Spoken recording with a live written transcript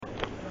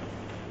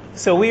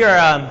So we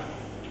are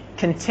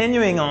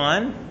continuing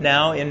on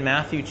now in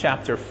Matthew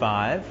chapter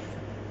 5.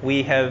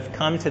 We have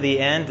come to the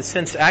end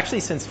since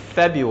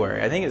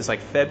February. I think it was like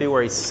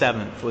February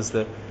 7th was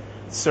the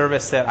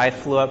service that I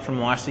flew up from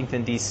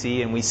Washington,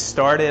 D.C., and we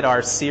started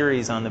our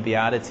series on the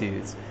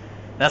Beatitudes.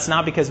 That's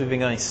not because we've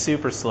been going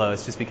super slow.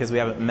 It's just because we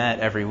haven't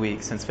met every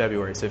week since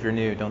February. So if you're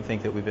new, don't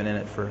think that we've been in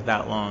it for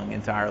that long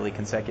entirely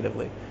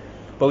consecutively.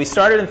 But we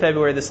started in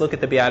February this look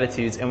at the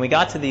Beatitudes, and we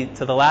got to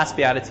the last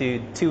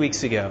Beatitude 2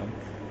 weeks ago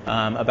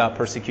about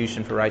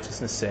persecution for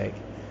righteousness' sake.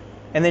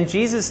 And then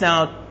Jesus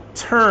now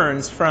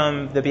turns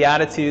from the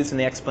Beatitudes and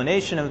the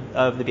explanation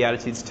of the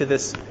Beatitudes to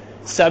this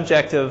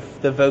subject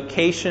of the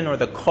vocation or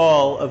the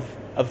call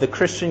of the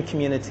Christian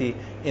community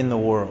in the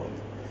world.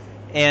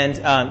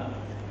 And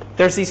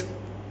there's these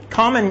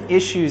common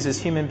issues as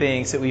human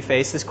beings that we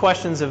face, these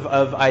questions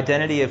of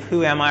identity, of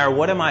who am I or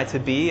what am I to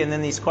be, and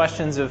then these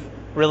questions of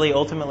really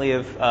ultimately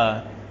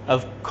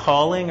of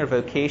calling or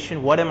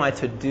vocation, what am I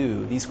to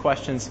do? These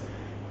questions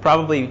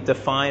probably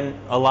define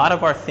a lot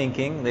of our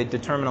thinking. They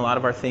determine a lot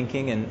of our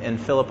thinking and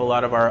fill up a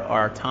lot of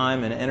our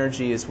time and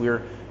energy as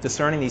we're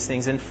discerning these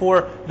things. And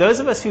for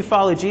those of us who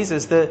follow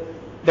Jesus, there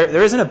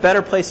isn't a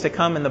better place to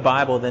come in the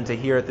Bible than to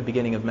hear at the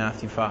beginning of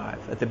Matthew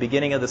 5, at the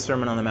beginning of the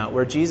Sermon on the Mount,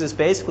 where Jesus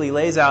basically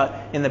lays out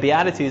in the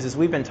Beatitudes, as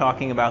we've been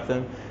talking about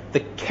them, the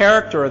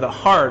character or the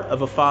heart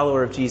of a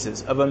follower of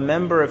Jesus, of a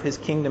member of his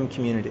kingdom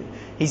community.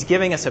 He's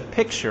giving us a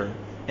picture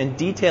and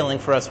detailing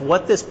for us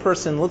what this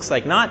person looks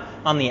like, not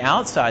on the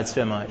outside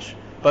so much,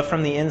 but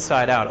from the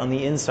inside out, on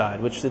the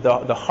inside, which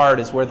the heart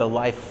is where the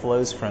life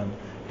flows from,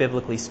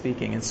 biblically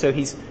speaking. And so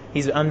he's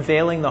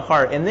unveiling the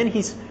heart. And then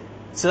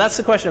so that's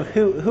the question of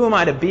who am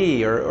I to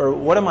be, or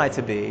what am I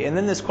to be? And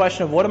then this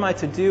question of what am I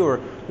to do, or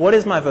what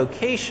is my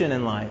vocation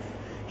in life?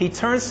 He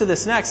turns to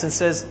this next and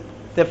says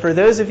that for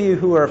those of you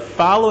who are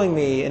following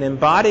me and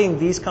embodying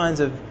these kinds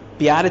of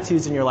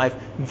Beatitudes in your life,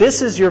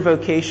 this is your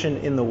vocation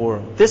in the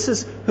world. This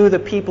is who the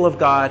people of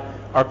God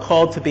are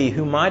called to be,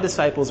 who my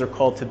disciples are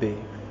called to be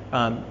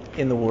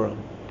in the world.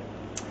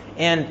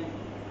 And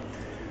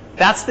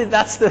that's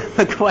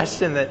the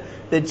question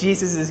that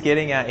Jesus is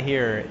getting at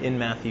here in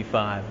Matthew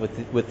 5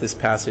 with this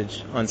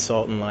passage on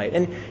salt and light.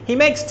 And he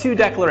makes two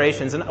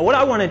declarations. And what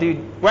I want to do,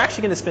 we're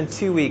actually going to spend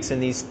 2 weeks in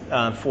these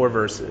 4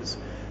 verses.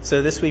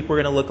 So this week we're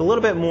going to look a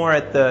little bit more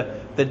at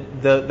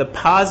the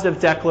positive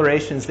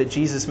declarations that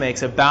Jesus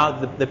makes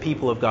about the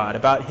people of God,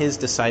 about his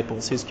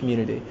disciples, his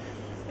community.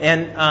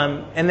 And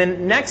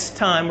then next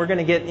time we're going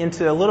to get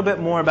into a little bit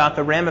more about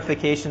the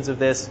ramifications of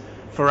this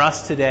for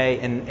us today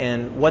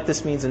and what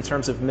this means in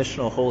terms of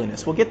missional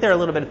holiness. We'll get there a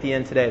little bit at the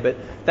end today, but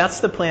that's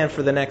the plan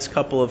for the next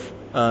couple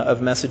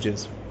of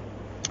messages.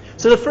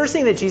 So the first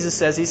thing that Jesus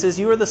says, he says,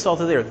 you are the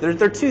salt of the earth.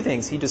 There are 2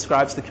 things he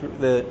describes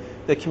the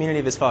community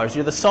of his followers.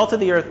 You're the salt of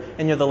the earth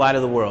and you're the light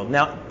of the world.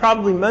 Now,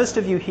 probably most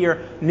of you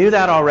here knew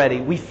that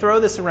already. We throw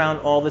this around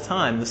all the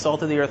time. The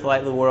salt of the earth, light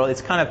of the world.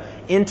 It's kind of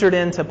entered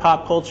into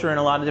pop culture in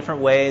a lot of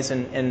different ways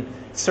and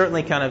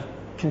certainly kind of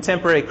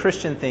contemporary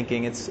Christian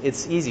thinking. It's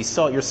easy.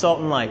 You're salt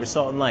and light. You're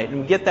salt and light.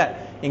 And we get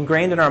that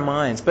ingrained in our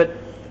minds. But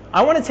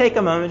I want to take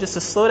a moment just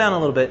to slow down a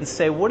little bit and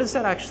say, what does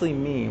that actually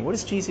mean? What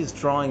is Jesus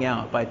drawing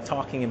out by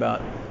talking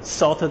about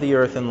salt of the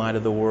earth and light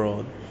of the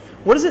world?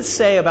 What does it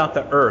say about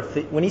the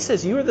earth? When he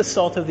says, you are the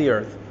salt of the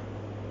earth,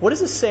 what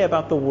does it say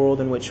about the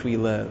world in which we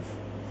live?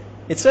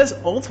 It says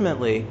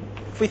ultimately,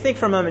 if we think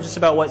for a moment just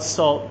about what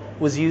salt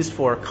was used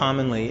for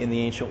commonly in the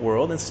ancient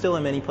world, and still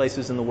in many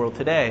places in the world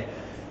today,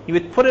 you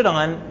would put it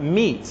on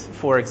meat,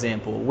 for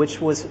example,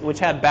 which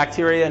had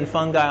bacteria and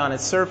fungi on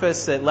its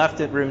surface that left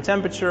at room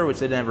temperature, which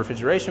they didn't have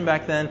refrigeration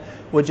back then,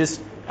 would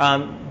just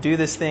do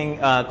this thing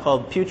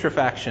called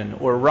putrefaction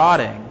or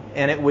rotting,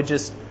 and it would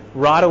just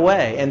rot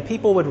away. And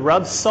people would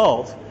rub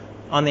salt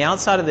on the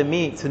outside of the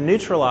meat to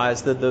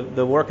neutralize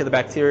the work of the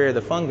bacteria or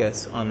the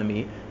fungus on the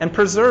meat and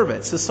preserve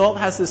it. So salt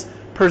has this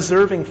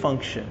preserving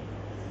function.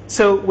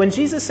 So when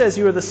Jesus says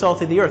you are the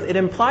salt of the earth, it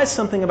implies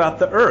something about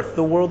the earth,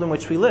 the world in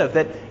which we live,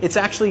 that it's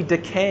actually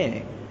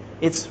decaying.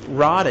 It's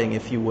rotting,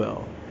 if you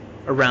will,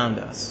 around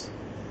us.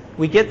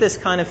 We get this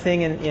kind of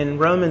thing in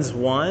Romans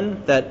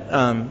 1,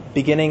 that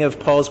beginning of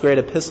Paul's great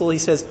epistle. He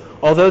says,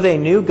 although they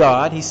knew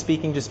God, he's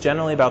speaking just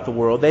generally about the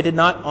world, they did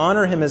not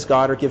honor him as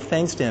God or give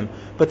thanks to him,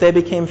 but they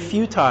became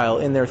futile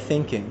in their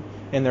thinking,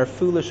 and their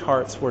foolish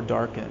hearts were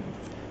darkened.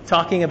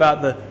 Talking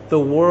about the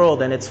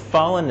world and its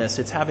fallenness,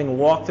 its having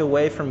walked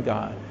away from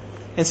God.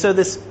 And so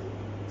this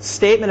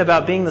statement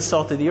about being the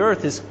salt of the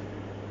earth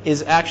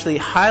is actually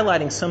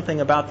highlighting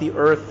something about the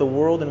earth, the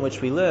world in which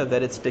we live,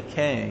 that it's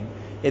decaying,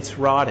 it's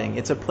rotting.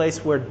 It's a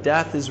place where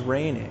death is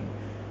reigning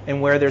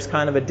and where there's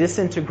kind of a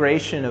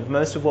disintegration of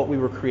most of what we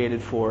were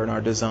created for in our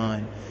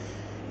design.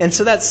 And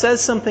so that says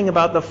something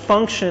about the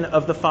function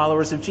of the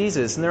followers of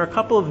Jesus. And there are a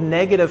couple of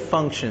negative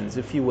functions,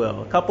 if you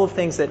will, a couple of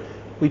things that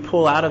we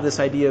pull out of this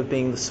idea of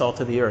being the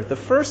salt of the earth. The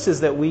first is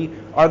that we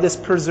are this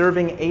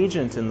preserving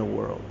agent in the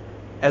world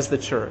as the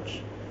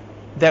church.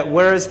 That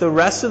whereas the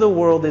rest of the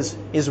world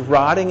is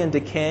rotting and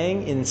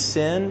decaying in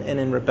sin and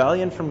in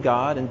rebellion from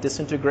God and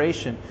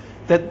disintegration,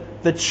 that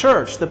the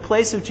church, the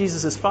place of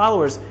Jesus'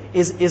 followers,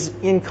 is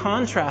in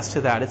contrast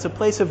to that. It's a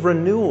place of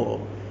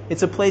renewal.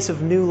 It's a place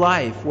of new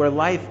life, where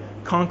life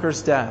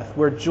conquers death,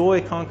 where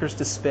joy conquers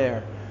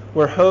despair,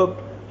 where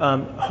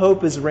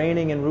hope is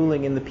reigning and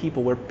ruling in the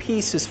people, where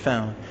peace is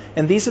found.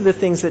 And these are the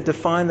things that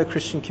define the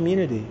Christian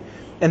community.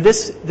 And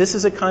this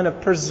is a kind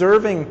of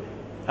preserving,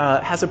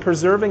 has a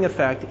preserving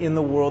effect in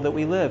the world that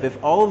we live.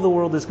 If all of the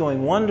world is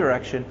going one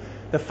direction,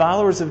 the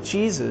followers of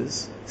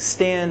Jesus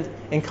stand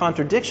in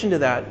contradiction to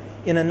that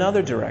in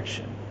another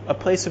direction, a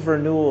place of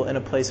renewal and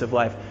a place of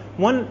life.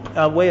 One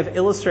way of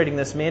illustrating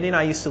this, Mandy and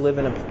I used to live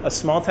in a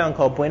small town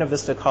called Buena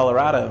Vista,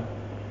 Colorado.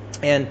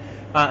 And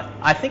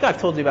I think I've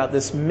told you about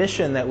this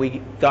mission that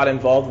we got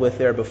involved with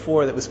there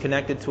before that was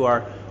connected to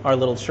our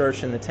little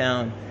church in the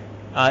town.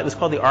 It was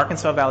called the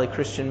Arkansas Valley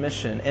Christian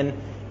Mission. And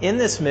in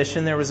this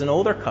mission, there was an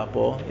older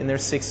couple in their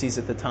 60s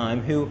at the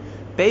time who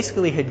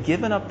basically had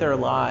given up their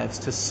lives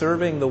to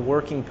serving the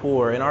working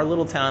poor in our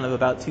little town of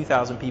about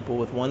 2,000 people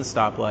with one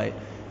stoplight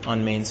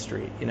on Main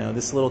Street. You know,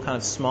 this little kind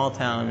of small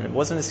town, and it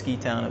wasn't a ski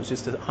town, it was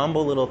just a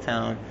humble little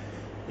town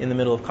in the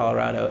middle of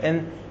Colorado.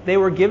 And they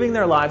were giving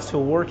their lives to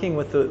working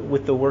with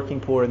the working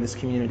poor in this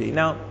community.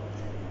 Now,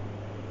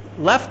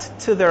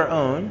 left to their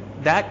own,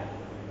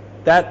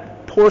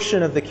 that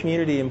portion of the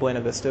community in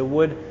Buena Vista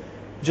would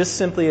just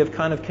simply have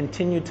kind of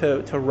continued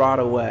to rot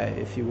away,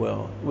 if you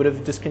will. Would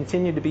have just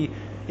continued to be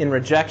in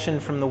rejection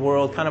from the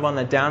world, kind of on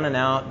the down and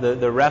out,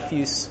 the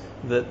refuse,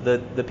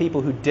 the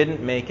people who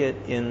didn't make it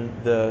in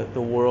the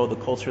world, the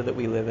culture that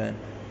we live in.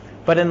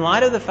 But in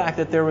light of the fact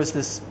that there was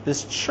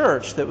this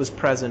church that was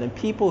present and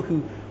people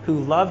who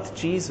loved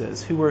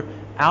Jesus, who were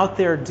out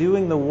there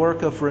doing the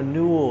work of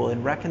renewal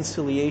and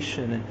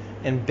reconciliation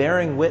and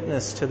bearing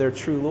witness to their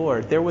true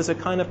Lord, there was a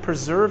kind of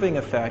preserving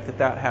effect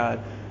that had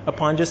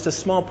upon just a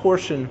small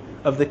portion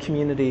of the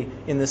community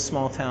in this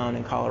small town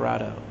in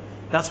Colorado.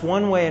 That's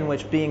one way in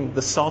which being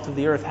the salt of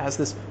the earth has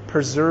this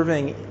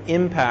preserving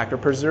impact or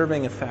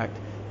preserving effect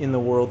in the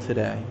world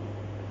today.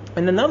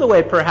 And another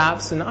way,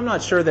 perhaps, and I'm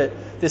not sure that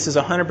this is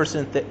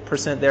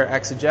 100% there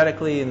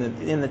exegetically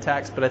in the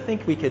text, but I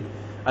think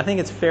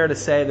it's fair to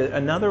say that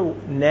another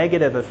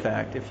negative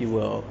effect, if you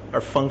will,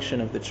 or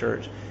function of the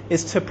church,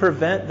 is to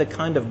prevent the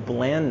kind of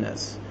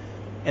blandness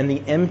and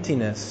the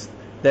emptiness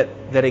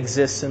that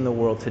exists in the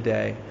world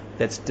today,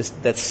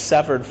 that's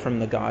severed from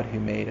the God who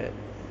made it.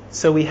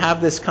 So we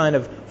have this kind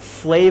of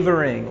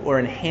flavoring or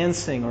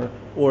enhancing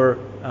or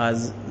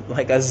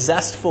like a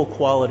zestful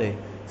quality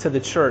to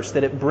the church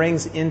that it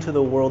brings into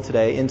the world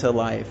today, into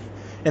life.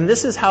 And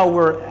this is how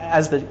we're,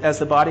 as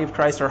the body of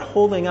Christ, are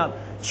holding up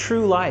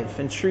true life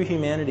and true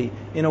humanity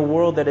in a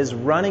world that is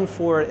running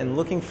for it and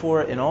looking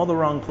for it in all the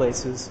wrong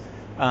places,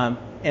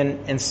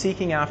 and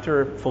seeking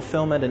after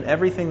fulfillment in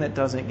everything that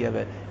doesn't give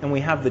it. And we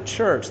have the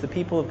church, the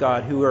people of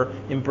God, who are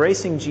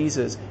embracing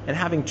Jesus and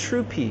having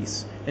true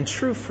peace and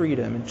true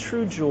freedom and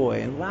true joy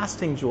and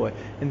lasting joy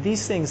and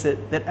these things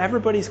that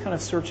everybody's kind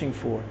of searching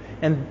for.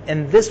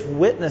 And this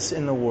witness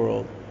in the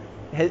world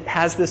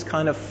has this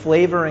kind of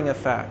flavoring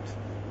effect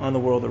on the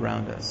world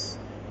around us,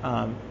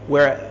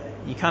 where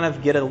you kind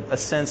of get a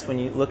sense when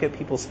you look at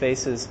people's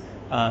faces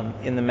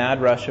in the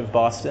mad rush of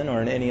Boston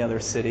or in any other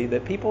city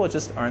that people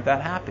just aren't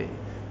that happy.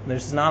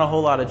 There's not a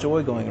whole lot of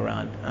joy going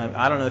around.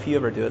 I don't know if you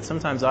ever do it.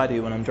 Sometimes I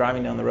do. When I'm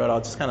driving down the road,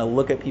 I'll just kind of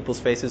look at people's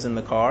faces in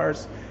the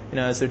cars,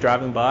 as they're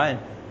driving by. And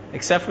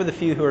except for the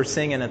few who are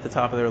singing at the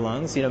top of their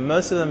lungs,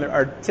 most of them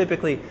are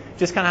typically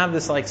just kind of have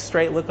this like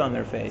straight look on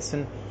their face.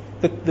 And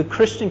the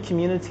Christian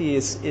community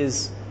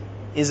is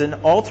an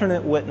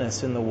alternate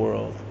witness in the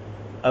world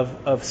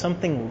of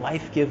something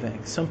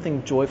life-giving,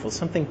 something joyful,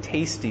 something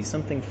tasty,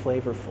 something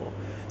flavorful.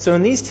 So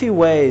in these two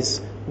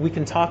ways, we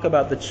can talk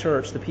about the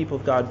church, the people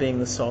of God, being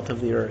the salt of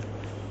the earth.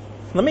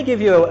 Let me give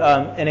you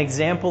an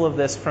example of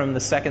this from the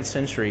 2nd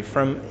century,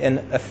 from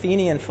an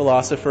Athenian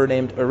philosopher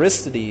named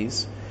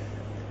Aristides,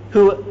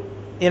 who,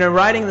 in a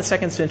writing in the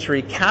 2nd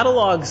century,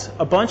 catalogs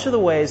a bunch of the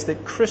ways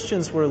that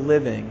Christians were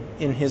living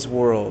in his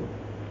world.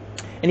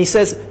 And he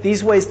says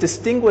these ways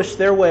distinguish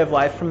their way of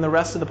life from the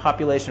rest of the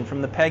population,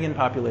 from the pagan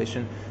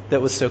population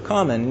that was so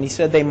common. And he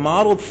said they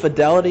modeled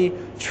fidelity,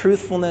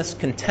 truthfulness,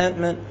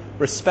 contentment,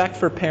 respect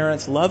for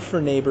parents, love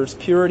for neighbors,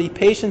 purity,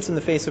 patience in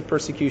the face of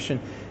persecution,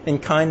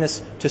 and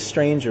kindness to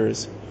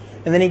strangers.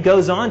 And then he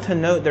goes on to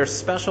note their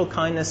special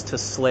kindness to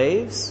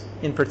slaves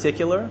in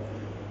particular,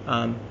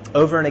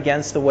 over and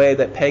against the way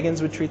that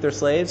pagans would treat their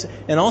slaves,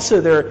 and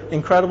also their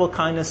incredible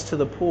kindness to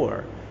the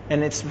poor.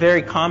 And it's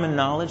very common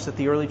knowledge that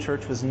the early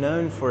church was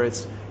known for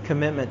its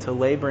commitment to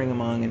laboring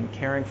among and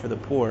caring for the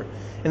poor.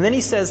 And then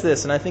he says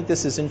this, and I think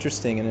this is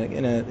interesting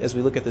as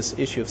we look at this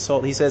issue of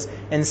salt. He says,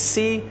 and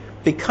see,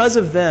 because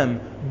of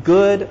them,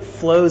 good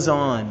flows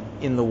on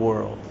in the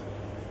world.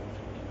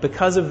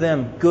 Because of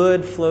them,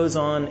 good flows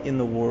on in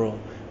the world.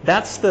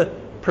 That's the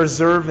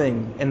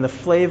preserving and the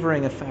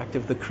flavoring effect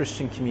of the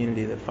Christian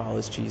community that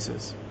follows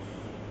Jesus.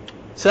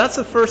 So that's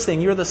the first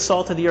thing. You're the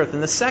salt of the earth.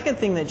 And the second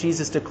thing that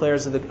Jesus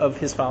declares of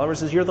his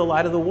followers is you're the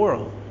light of the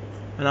world.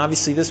 And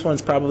obviously this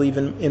one's probably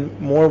even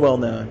more well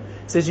known.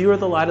 It says you are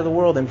the light of the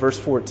world in verse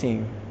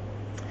 14.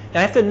 And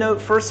I have to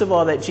note, first of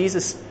all, that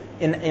Jesus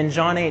in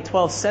John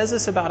 8:12 says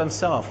this about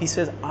himself. He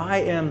says,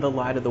 I am the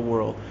light of the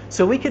world.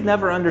 So we could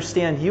never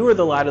understand you are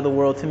the light of the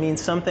world to mean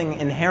something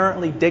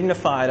inherently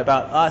dignified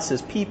about us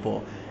as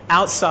people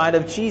outside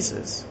of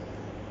Jesus.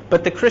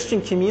 But the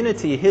Christian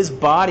community, his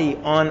body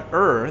on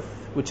earth,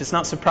 which is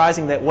not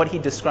surprising that what he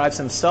describes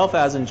himself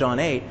as in John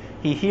 8,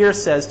 he here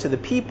says to the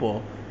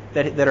people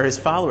that are his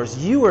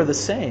followers, you are the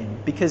same,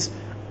 because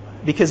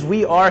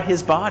we are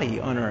his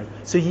body on earth.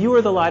 So you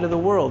are the light of the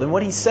world. And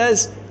what he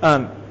says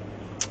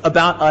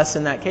about us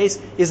in that case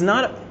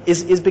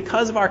is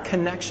because of our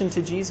connection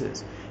to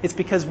Jesus. It's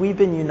because we've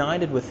been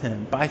united with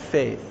him by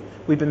faith.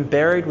 We've been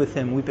buried with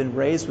him. We've been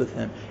raised with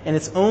him. And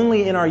it's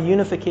only in our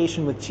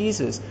unification with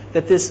Jesus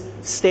that this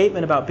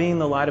statement about being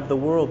the light of the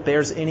world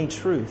bears any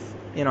truth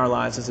in our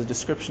lives as a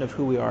description of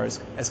who we are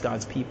as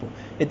God's people.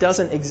 It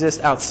doesn't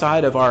exist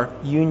outside of our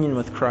union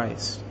with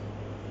Christ.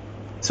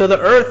 So the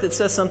earth, it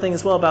says something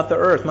as well about the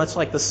earth, much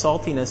like the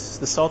saltiness,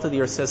 the salt of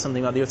the earth says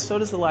something about the earth. So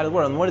does the light of the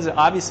world. And what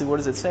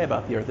does it say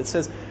about the earth? It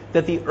says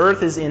that the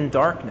earth is in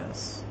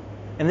darkness.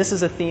 And this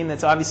is a theme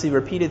that's obviously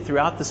repeated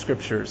throughout the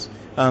Scriptures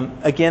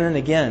again and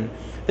again.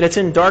 That it's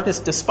in darkness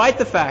despite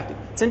the fact,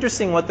 it's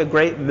interesting what the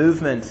great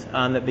movement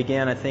that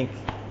began, I think,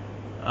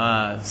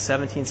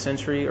 17th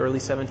century, early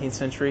 17th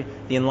century,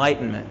 the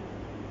Enlightenment.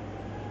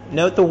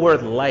 Note the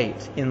word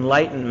light,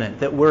 enlightenment,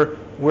 that we're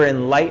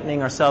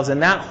enlightening ourselves.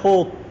 And that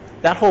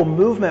whole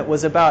movement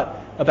was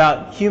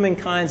about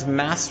humankind's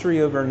mastery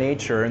over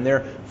nature and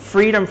their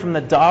freedom from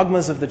the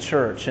dogmas of the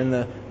church and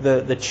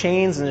the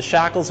chains and the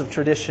shackles of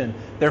tradition,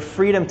 their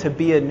freedom to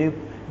be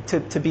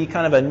to be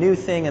kind of a new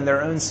thing and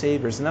their own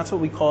saviors. And that's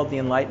what we call the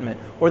Enlightenment,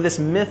 or this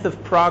myth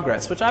of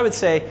progress, which I would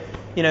say,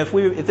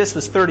 if this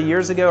was 30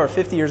 years ago or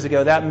 50 years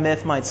ago, that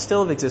myth might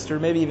still have existed, or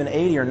maybe even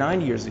 80 or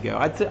 90 years ago.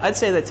 I'd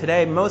say that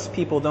today most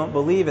people don't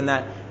believe in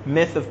that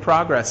myth of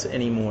progress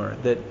anymore,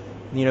 that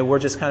we're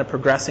just kind of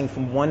progressing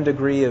from one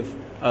degree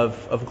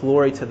of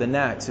glory to the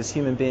next as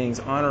human beings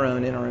on our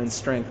own, in our own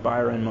strength, by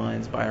our own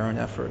minds, by our own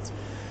efforts.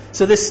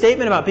 So this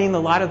statement about being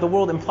the light of the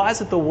world implies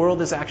that the world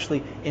is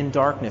actually in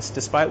darkness,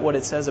 despite what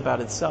it says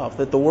about itself,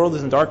 that the world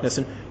is in darkness.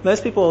 And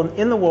most people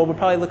in the world would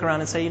probably look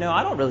around and say,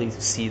 I don't really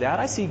see that.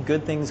 I see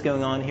good things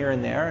going on here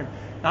and there. And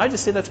I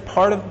just say that's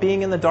part of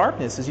being in the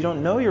darkness, is you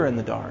don't know you're in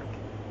the dark.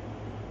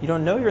 You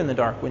don't know you're in the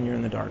dark when you're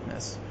in the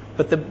darkness.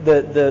 But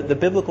the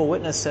biblical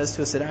witness says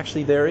to us that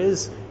actually there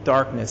is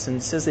darkness, and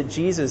it says that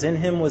Jesus, in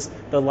him was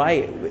the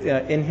light,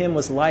 in him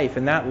was life,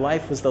 and that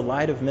life was the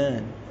light of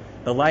men.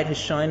 The light has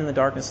shined in the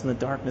darkness, and the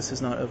darkness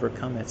has not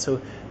overcome it. So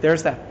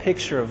there's that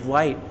picture of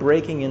light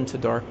breaking into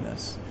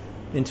darkness,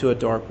 into a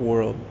dark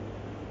world.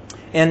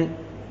 And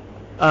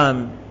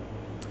a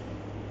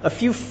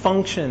few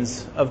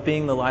functions of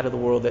being the light of the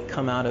world that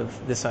come out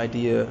of this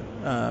idea.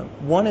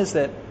 One is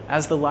that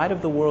as the light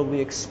of the world,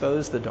 we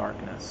expose the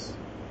darkness.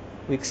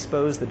 We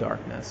expose the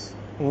darkness.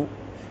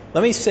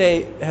 Let me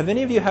say, have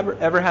any of you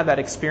ever had that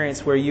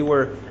experience where you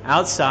were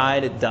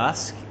outside at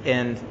dusk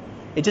and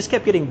it just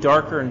kept getting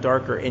darker and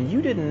darker, and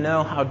you didn't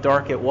know how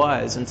dark it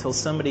was until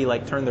somebody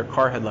turned their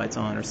car headlights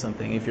on or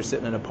something, if you're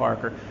sitting in a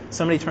park, or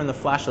somebody turned the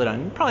flashlight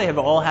on. You probably have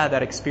all had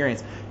that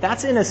experience.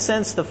 That's, in a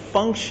sense, the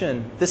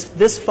function,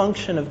 this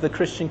function of the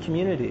Christian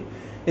community,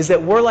 is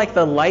that we're like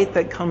the light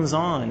that comes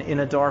on in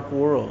a dark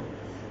world.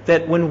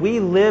 That when we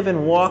live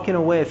and walk in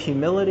a way of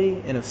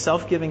humility and of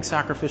self-giving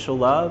sacrificial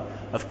love,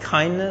 of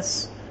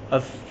kindness,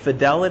 of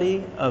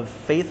fidelity, of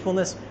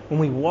faithfulness, when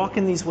we walk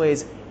in these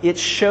ways, it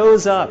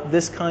shows up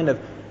this kind of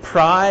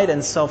pride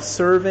and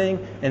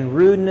self-serving and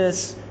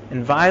rudeness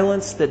and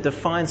violence that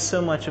defines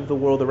so much of the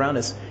world around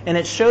us. And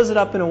it shows it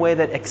up in a way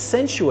that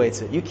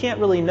accentuates it. You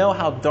can't really know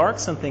how dark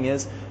something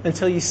is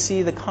until you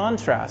see the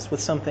contrast with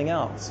something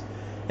else.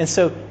 And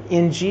so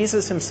in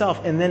Jesus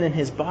himself and then in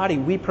his body,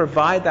 we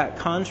provide that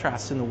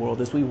contrast in the world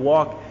as we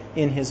walk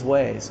in his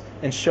ways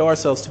and show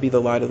ourselves to be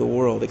the light of the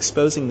world,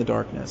 exposing the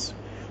darkness.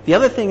 The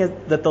other thing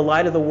that the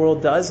light of the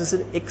world does is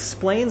it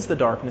explains the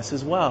darkness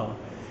as well.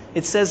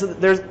 It says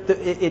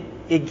that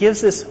it gives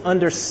this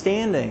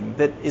understanding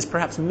that is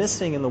perhaps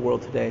missing in the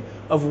world today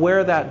of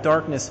where that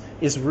darkness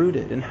is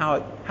rooted and how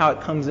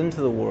it comes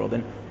into the world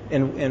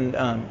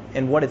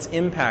and what its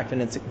impact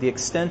and the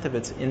extent of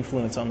its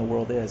influence on the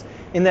world is.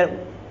 In that,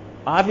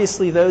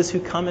 obviously, those who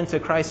come into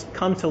Christ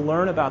come to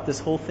learn about this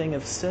whole thing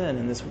of sin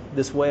and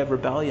this way of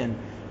rebellion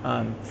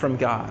from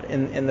God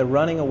and the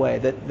running away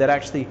that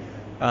actually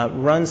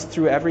runs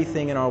through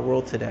everything in our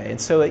world today.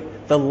 And so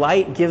the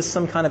light gives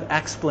some kind of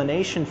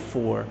explanation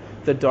for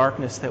the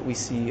darkness that we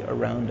see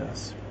around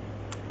us.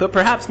 But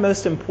perhaps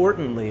most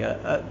importantly,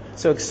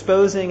 so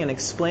exposing and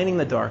explaining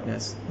the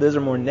darkness, those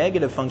are more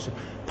negative functions.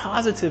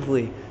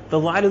 Positively, the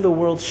light of the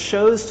world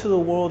shows to the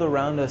world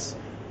around us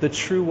the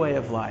true way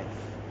of life.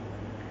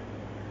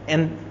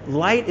 And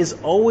light is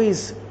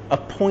always a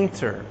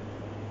pointer.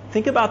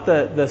 Think about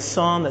the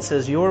psalm that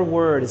says, "Your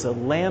word is a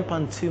lamp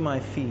unto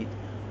my feet,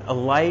 a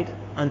light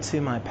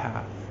unto my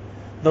path."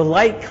 The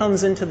light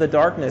comes into the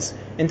darkness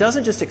and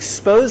doesn't just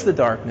expose the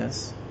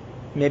darkness,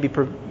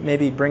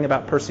 maybe bring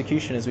about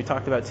persecution, as we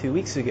talked about 2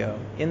 weeks ago,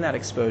 in that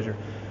exposure.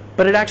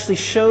 But it actually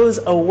shows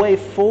a way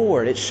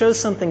forward. It shows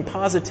something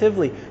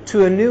positively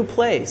to a new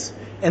place.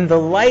 And the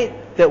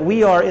light that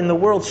we are in the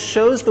world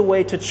shows the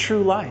way to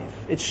true life.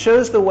 It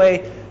shows the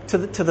way to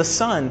the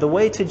Son, the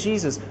way to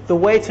Jesus, the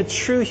way to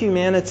true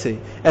humanity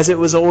as it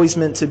was always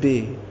meant to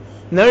be.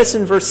 Notice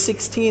in verse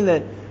 16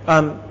 that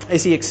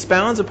as he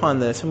expounds upon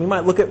this, and we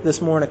might look at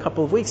this more in a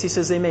couple of weeks, he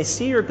says, they may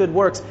see your good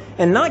works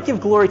and not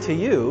give glory to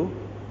you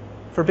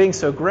for being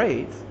so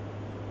great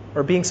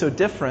or being so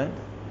different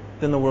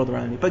than the world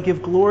around you, but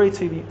give glory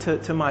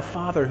to my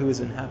Father who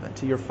is in heaven,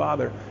 to your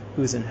Father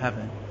who is in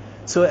heaven.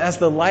 So as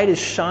the light is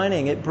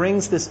shining, it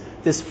brings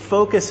this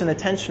focus and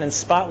attention and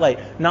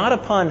spotlight, not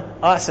upon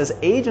us as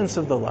agents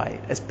of the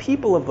light, as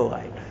people of the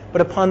light,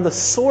 but upon the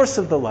source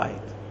of the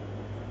light.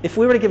 If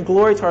we were to give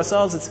glory to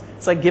ourselves,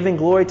 it's like giving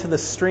glory to the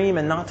stream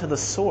and not to the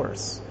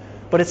source.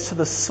 But it's to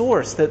the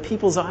source that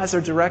people's eyes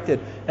are directed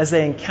as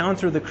they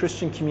encounter the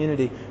Christian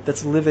community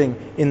that's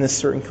living in this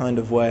certain kind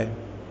of way.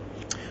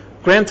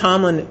 Graham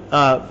Tomlin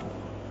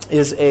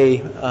is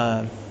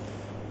a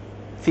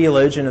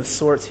theologian of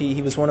sorts.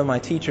 He was one of my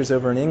teachers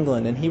over in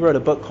England, and he wrote a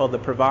book called The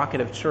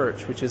Provocative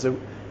Church, which is an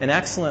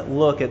excellent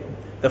look at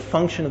the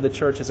function of the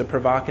church as a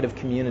provocative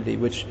community,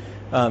 which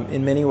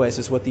in many ways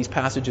is what these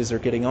passages are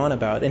getting on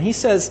about. And he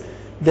says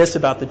this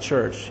about the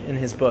church in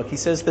his book. He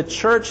says, the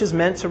church is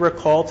meant to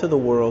recall to the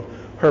world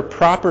her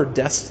proper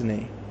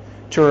destiny,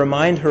 to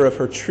remind her of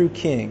her true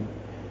king,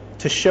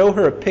 to show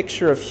her a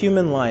picture of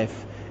human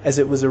life as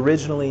it was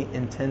originally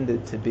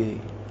intended to be.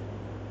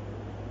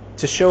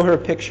 To show her a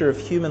picture of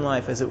human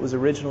life as it was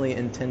originally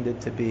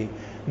intended to be.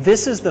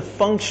 This is the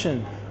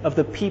function of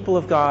the people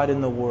of God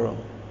in the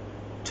world.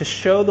 To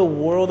show the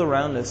world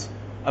around us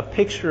a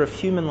picture of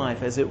human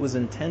life as it was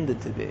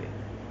intended to be.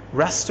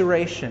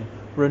 Restoration,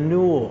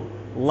 renewal,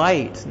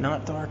 light,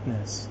 not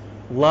darkness,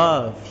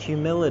 love,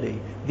 humility,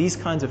 these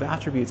kinds of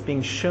attributes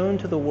being shown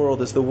to the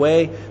world as the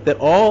way that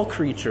all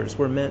creatures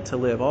were meant to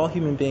live, all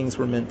human beings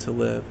were meant to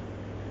live.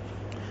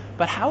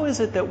 But how is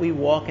it that we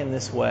walk in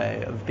this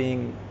way of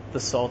being the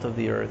salt of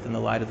the earth and the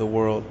light of the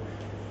world?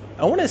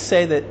 I want to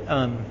say that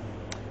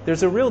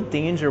there's a real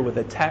danger with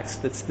a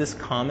text that's this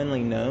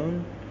commonly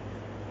known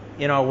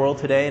in our world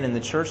today and in the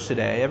church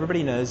today.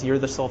 Everybody knows you're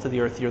the salt of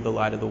the earth, you're the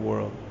light of the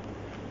world.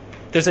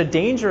 There's a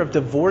danger of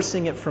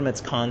divorcing it from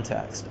its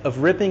context, of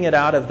ripping it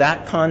out of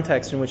that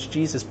context in which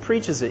Jesus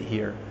preaches it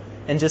here,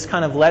 and just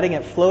kind of letting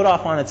it float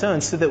off on its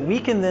own so that we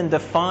can then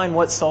define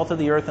what salt of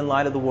the earth and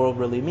light of the world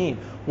really mean,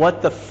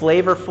 what the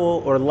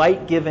flavorful or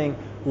light-giving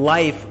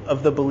life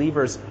of the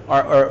believers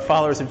or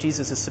followers of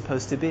Jesus is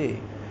supposed to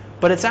be.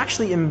 But it's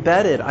actually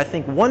embedded, I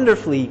think,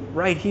 wonderfully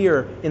right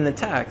here in the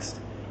text,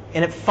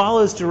 and it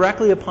follows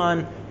directly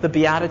upon the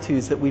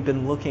Beatitudes that we've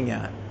been looking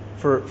at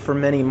for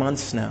many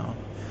months now.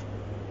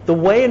 The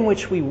way in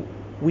which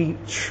we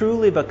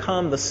truly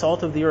become the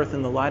salt of the earth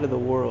and the light of the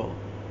world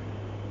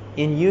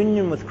in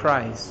union with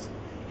Christ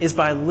is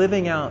by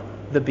living out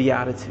the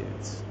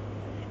Beatitudes.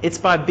 It's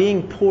by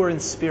being poor in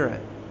spirit,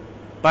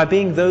 by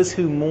being those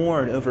who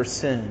mourn over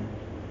sin,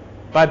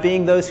 by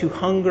being those who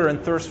hunger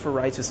and thirst for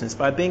righteousness,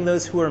 by being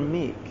those who are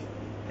meek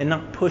and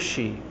not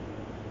pushy,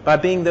 by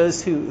being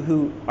those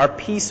who are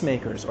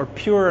peacemakers or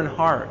pure in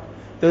heart,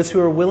 those who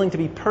are willing to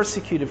be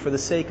persecuted for the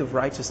sake of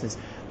righteousness.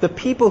 The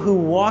people who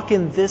walk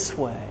in this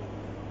way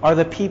are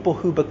the people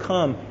who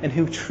become and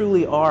who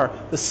truly are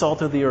the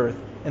salt of the earth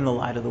and the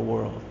light of the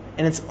world.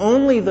 And it's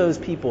only those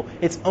people,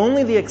 it's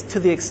only to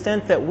the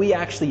extent that we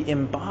actually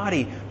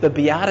embody the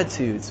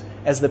Beatitudes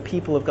as the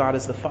people of God,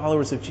 as the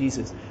followers of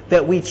Jesus,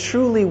 that we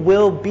truly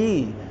will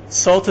be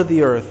salt of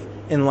the earth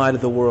and light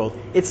of the world.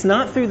 It's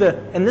not through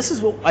and this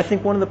is what I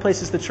think one of the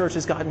places the church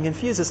has gotten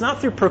confused, it's not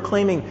through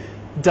proclaiming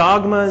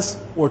dogmas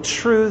or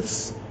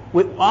truths,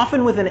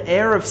 often with an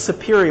air of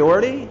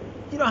superiority.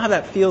 You know how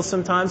that feels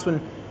sometimes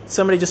when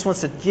somebody just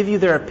wants to give you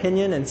their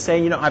opinion and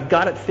say, I've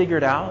got it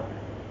figured out.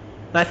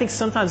 And I think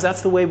sometimes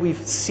that's the way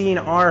we've seen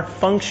our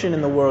function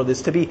in the world,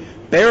 is to be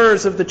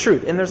bearers of the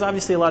truth. And there's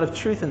obviously a lot of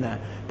truth in that.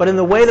 But in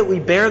the way that we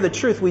bear the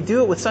truth, we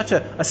do it with such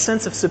a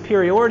sense of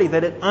superiority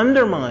that it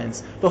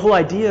undermines the whole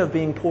idea of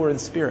being poor in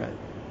spirit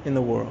in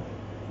the world.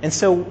 And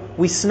so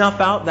we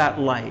snuff out that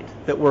light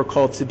that we're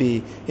called to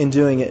be in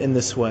doing it in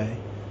this way.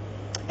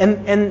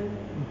 And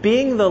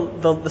being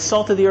the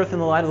salt of the earth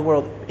and the light of the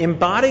world,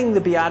 embodying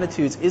the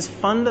Beatitudes is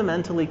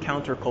fundamentally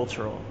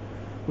countercultural.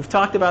 We've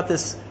talked about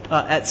this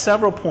at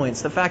several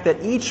points, the fact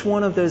that each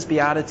one of those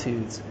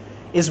Beatitudes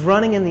is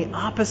running in the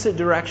opposite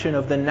direction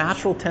of the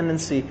natural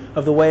tendency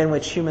of the way in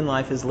which human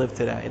life is lived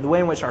today. The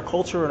way in which our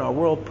culture and our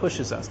world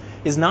pushes us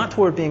is not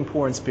toward being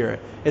poor in spirit.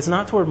 It's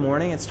not toward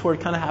mourning. It's toward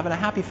kind of having a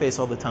happy face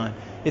all the time.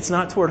 It's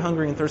not toward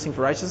hungering and thirsting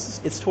for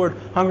righteousness. It's toward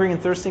hungering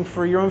and thirsting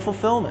for your own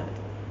fulfillment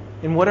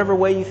in whatever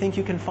way you think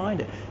you can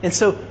find it. And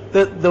so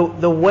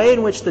the way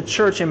in which the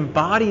church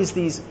embodies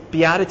these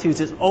Beatitudes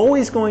is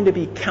always going to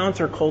be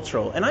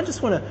countercultural. And I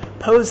just want to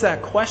pose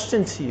that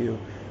question to you.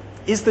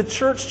 Is the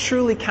church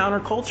truly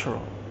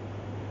countercultural?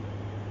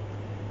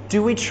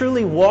 Do we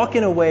truly walk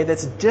in a way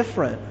that's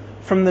different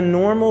from the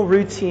normal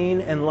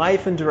routine and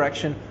life and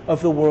direction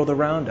of the world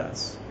around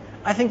us?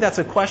 I think that's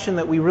a question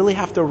that we really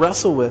have to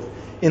wrestle with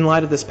in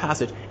light of this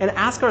passage and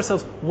ask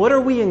ourselves, what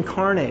are we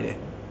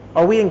incarnating?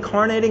 Are we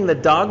incarnating the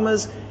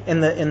dogmas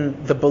and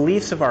the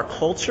beliefs of our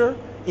culture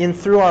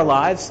through our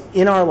lives,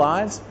 in our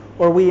lives?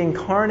 Or are we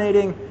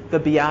incarnating the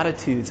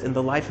Beatitudes and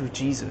the life of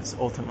Jesus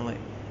ultimately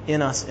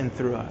in us and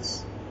through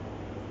us?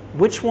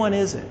 Which one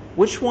is it?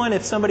 Which one,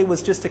 if somebody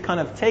was just to kind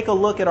of take a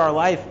look at our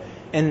life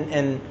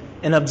and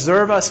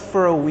observe us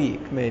for a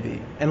week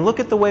maybe, and look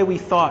at the way we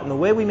thought and the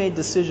way we made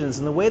decisions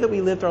and the way that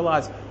we lived our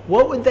lives,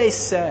 what would they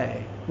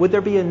say? Would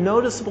there be a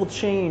noticeable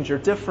change or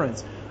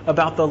difference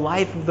about the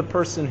life of the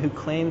person who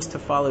claims to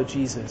follow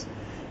Jesus?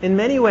 In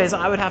many ways,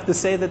 I would have to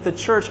say that the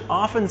church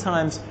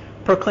oftentimes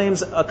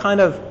proclaims a kind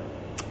of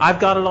I've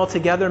got it all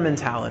together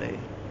mentality.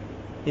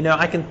 You know,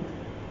 I can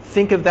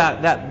think of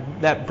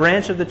that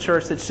branch of the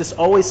church that's just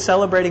always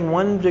celebrating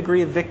one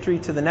degree of victory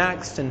to the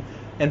next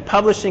and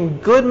publishing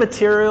good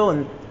material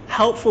and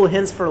helpful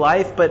hints for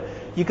life, but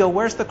you go,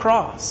 where's the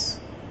cross?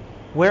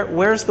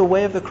 Where's the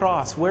way of the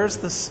cross? Where's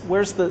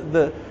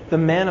the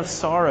man of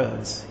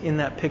sorrows in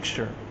that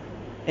picture?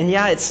 And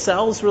yeah, it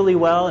sells really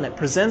well and it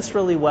presents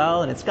really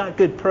well and it's got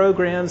good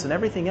programs and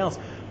everything else,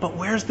 but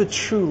where's the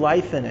true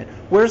life in it?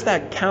 Where's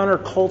that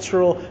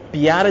countercultural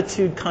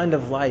beatitude kind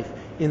of life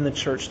in the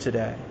church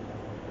today?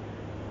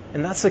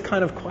 And that's the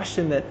kind of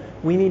question that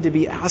we need to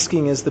be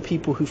asking as the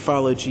people who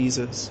follow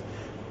Jesus.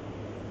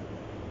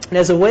 And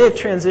as a way of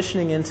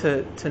transitioning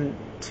into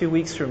 2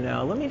 weeks from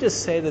now, let me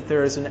just say that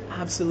there is an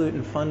absolute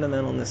and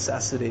fundamental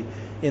necessity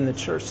in the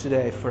church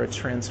today for a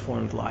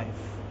transformed life.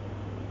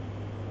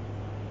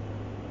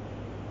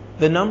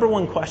 The number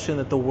one question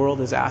that the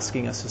world is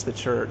asking us as the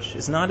church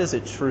is not, is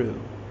it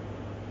true?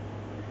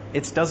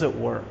 It's, does it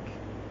work?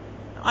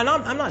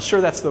 I'm not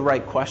sure that's the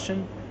right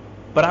question,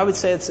 but I would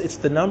say it's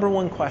the number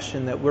one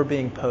question that we're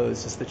being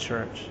posed as the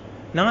church.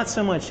 Not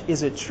so much,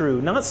 is it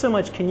true? Not so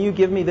much, can you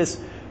give me this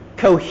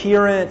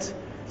coherent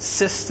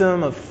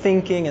system of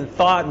thinking and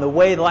thought and the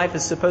way life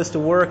is supposed to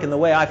work and the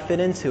way I fit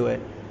into it,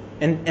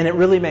 and it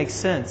really makes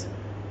sense.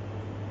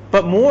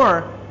 But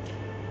more,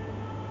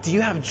 do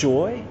you have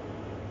joy?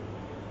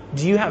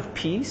 Do you have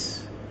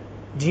peace?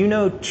 Do you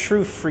know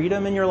true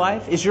freedom in your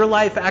life? Is your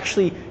life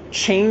actually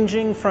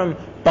changing from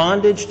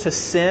bondage to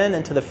sin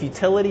and to the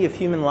futility of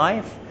human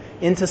life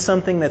into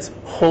something that's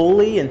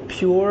holy and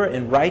pure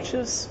and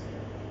righteous?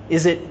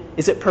 Is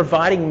it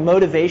providing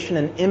motivation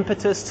and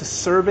impetus to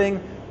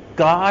serving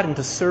God and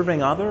to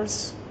serving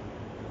others?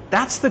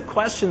 That's the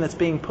question that's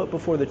being put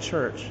before the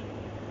church.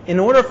 In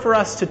order for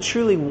us to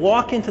truly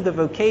walk into the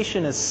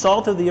vocation as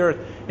salt of the earth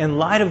and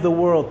light of the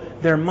world,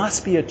 there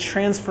must be a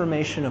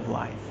transformation of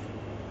life.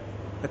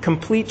 A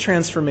complete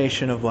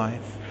transformation of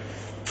life.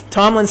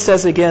 Tomlin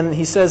says again,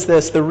 he says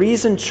this, the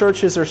reason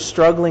churches are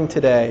struggling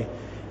today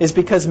is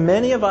because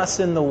many of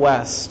us in the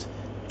West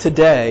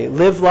today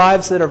live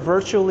lives that are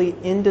virtually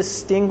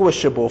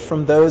indistinguishable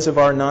from those of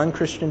our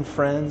non-Christian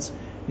friends,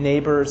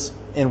 neighbors,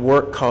 and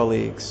work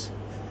colleagues.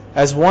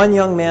 As one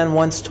young man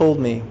once told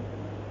me,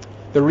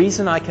 the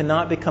reason I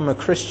cannot become a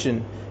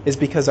Christian is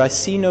because I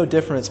see no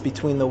difference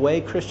between the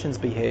way Christians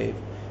behave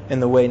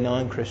and the way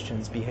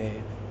non-Christians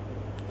behave.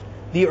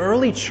 The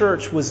early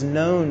church was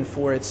known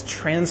for its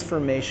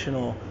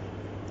transformational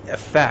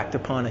effect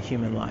upon a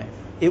human life.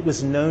 It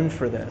was known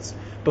for this.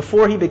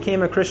 Before he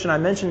became a Christian, I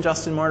mentioned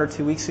Justin Martyr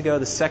 2 weeks ago,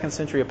 the 2nd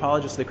century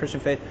apologist of the Christian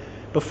faith.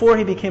 Before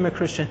he became a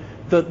Christian,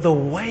 the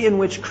way in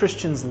which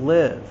Christians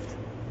lived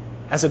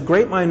as a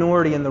great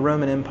minority in the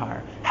Roman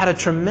Empire had a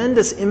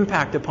tremendous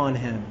impact upon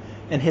him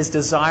and his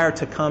desire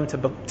to come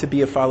to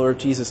be a follower of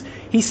Jesus.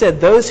 He said,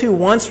 those who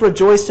once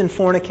rejoiced in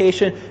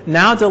fornication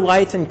now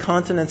delight in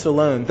continence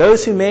alone.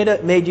 Those who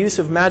made use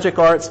of magic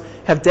arts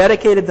have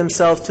dedicated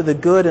themselves to the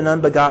good and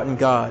unbegotten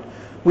God.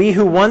 We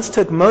who once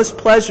took most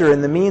pleasure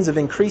in the means of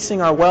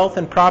increasing our wealth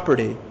and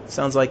property,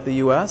 sounds like the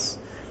U.S.,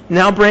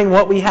 now bring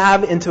what we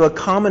have into a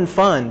common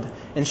fund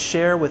and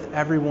share with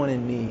everyone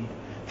in need.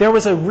 There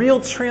was a real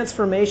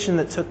transformation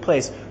that took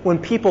place when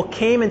people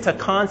came into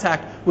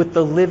contact with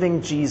the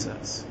living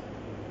Jesus.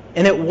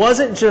 And it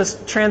wasn't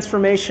just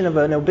transformation of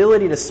an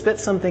ability to spit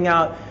something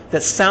out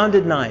that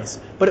sounded nice,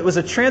 but it was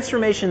a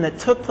transformation that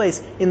took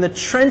place in the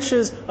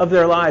trenches of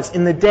their lives,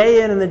 in the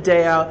day in and the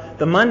day out,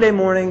 the Monday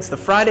mornings, the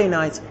Friday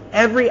nights.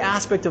 Every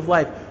aspect of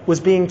life was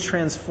being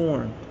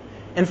transformed.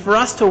 And for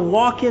us to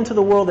walk into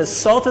the world as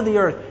salt of the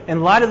earth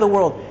and light of the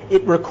world,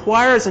 it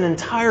requires an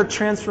entire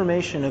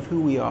transformation of who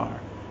we are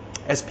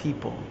as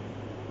people.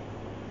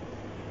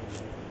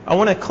 I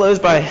want to close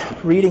by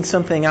reading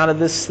something out of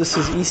this. This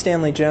is E.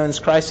 Stanley Jones,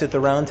 Christ at the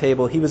Round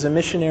Table. He was a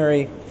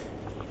missionary,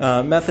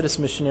 Methodist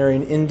missionary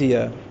in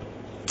India,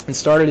 and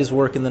started his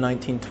work in the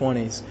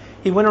 1920s.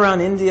 He went around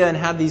India and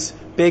had these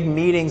big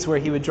meetings where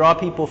he would draw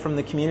people from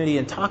the community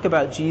and talk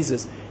about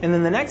Jesus. And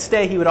then the next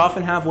day he would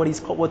often have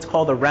what's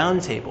called a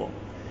round table,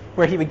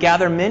 where he would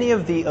gather many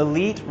of the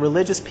elite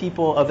religious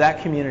people of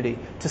that community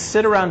to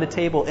sit around a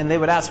table, and they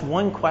would ask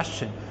one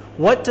question.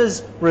 What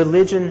does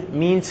religion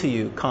mean to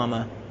you,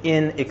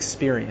 in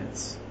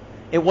experience?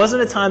 It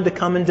wasn't a time to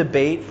come and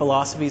debate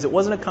philosophies. It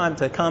wasn't a time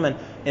to come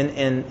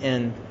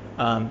and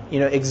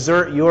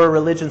exert your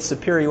religion's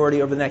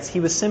superiority over the next. He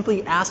was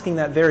simply asking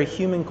that very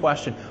human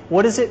question: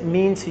 what does it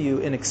mean to you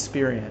in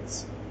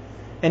experience?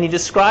 And he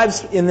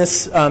describes in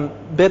this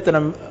bit that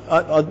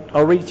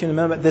I'll read to you in a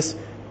moment.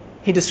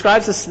 He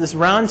describes this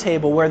round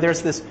table where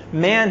there's this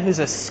man who's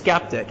a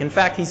skeptic. In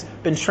fact, he's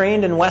been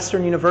trained in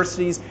Western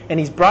universities, and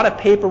he's brought a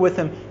paper with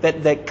him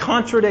that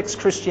contradicts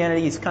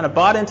Christianity. He's kind of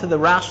bought into the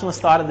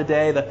rationalist thought of the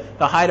day,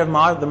 the height of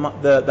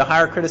the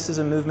higher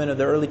criticism movement of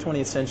the early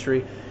 20th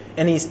century,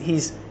 and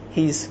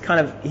he's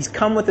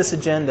come with this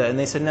agenda. And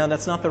they said, no,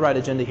 that's not the right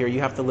agenda here. You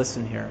have to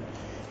listen here.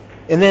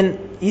 And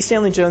then E.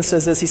 Stanley Jones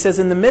says this. He says,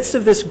 in the midst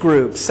of this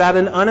group sat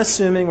an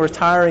unassuming,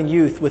 retiring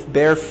youth with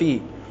bare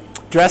feet,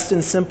 dressed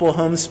in simple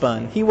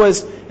homespun. He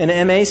was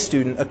an MA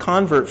student, a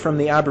convert from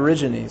the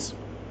Aborigines.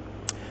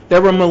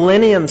 There were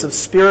millenniums of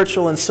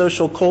spiritual and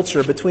social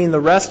culture between the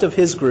rest of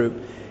his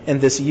group and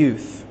this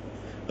youth.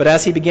 But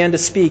as he began to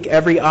speak,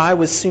 every eye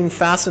was soon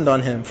fastened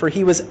on him, for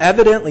he was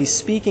evidently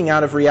speaking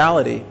out of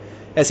reality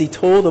as he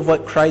told of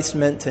what Christ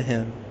meant to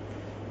him.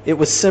 It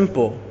was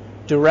simple,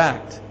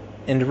 direct,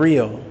 and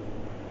real.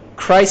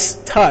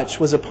 Christ's touch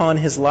was upon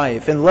his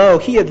life, and lo,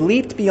 he had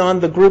leaped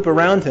beyond the group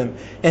around him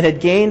and had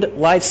gained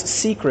life's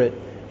secret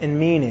and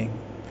meaning.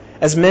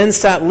 As men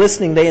sat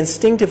listening, they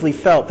instinctively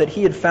felt that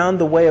he had found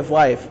the way of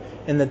life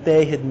and that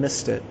they had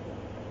missed it.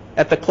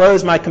 At the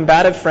close, my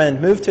combative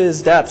friend, moved to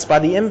his depths by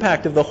the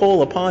impact of the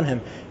whole upon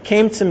him,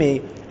 came to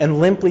me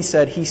and limply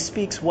said, "He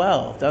speaks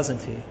well,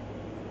 doesn't he?"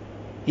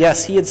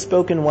 Yes, he had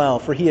spoken well,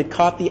 for he had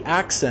caught the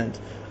accent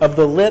of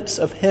the lips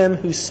of him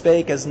who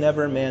spake as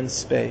never man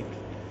spake.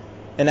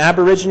 An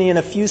Aborigine in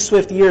a few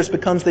swift years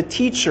becomes the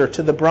teacher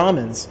to the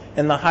Brahmins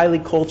and the highly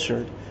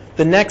cultured.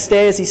 The next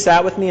day, as he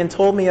sat with me and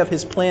told me of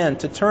his plan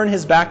to turn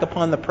his back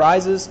upon the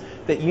prizes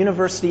that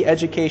university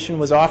education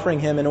was offering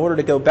him in order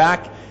to go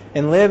back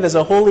and live as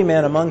a holy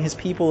man among his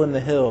people in the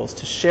hills,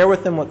 to share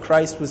with them what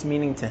Christ was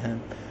meaning to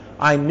him,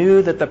 I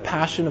knew that the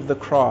passion of the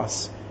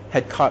cross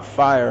had caught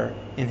fire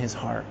in his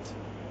heart.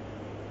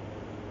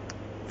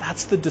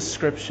 That's the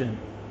description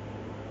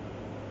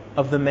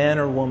of the man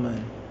or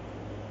woman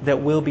that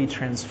will be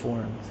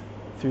transformed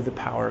through the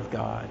power of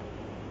God.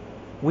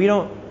 We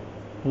don't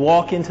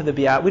walk into the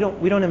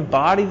we don't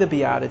embody the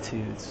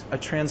Beatitudes, a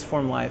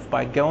transformed life,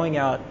 by going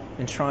out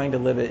and trying to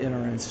live it in our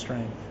own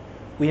strength.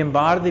 We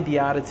embody the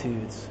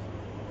Beatitudes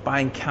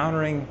by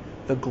encountering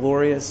the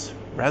glorious,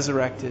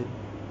 resurrected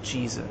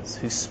Jesus,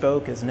 who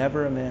spoke as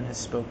never a man has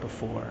spoke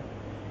before.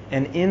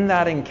 And in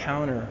that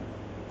encounter,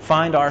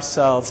 find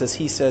ourselves, as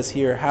he says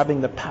here, having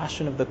the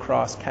passion of the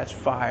cross catch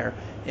fire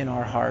in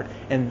our heart.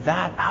 And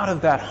that, out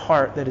of that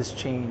heart that is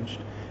changed,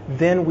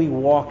 then we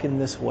walk in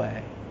this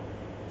way,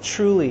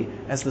 truly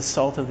as the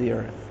salt of the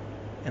earth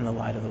and the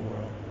light of the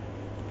world.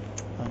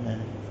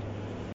 Amen.